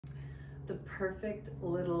The perfect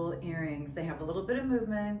little earrings. They have a little bit of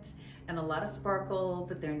movement and a lot of sparkle,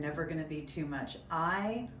 but they're never gonna be too much.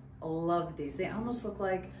 I love these. They almost look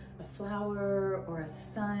like a flower or a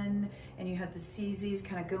sun, and you have the CZs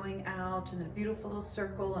kind of going out and the beautiful little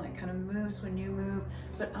circle, and it kind of moves when you move.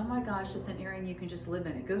 But oh my gosh, it's an earring you can just live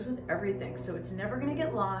in. It goes with everything. So it's never gonna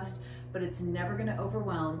get lost, but it's never gonna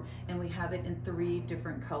overwhelm, and we have it in 3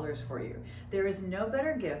 different colors for you. There is no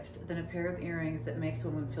better gift than a pair of earrings that makes a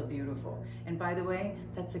woman feel beautiful. And by the way,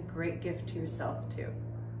 that's a great gift to yourself too.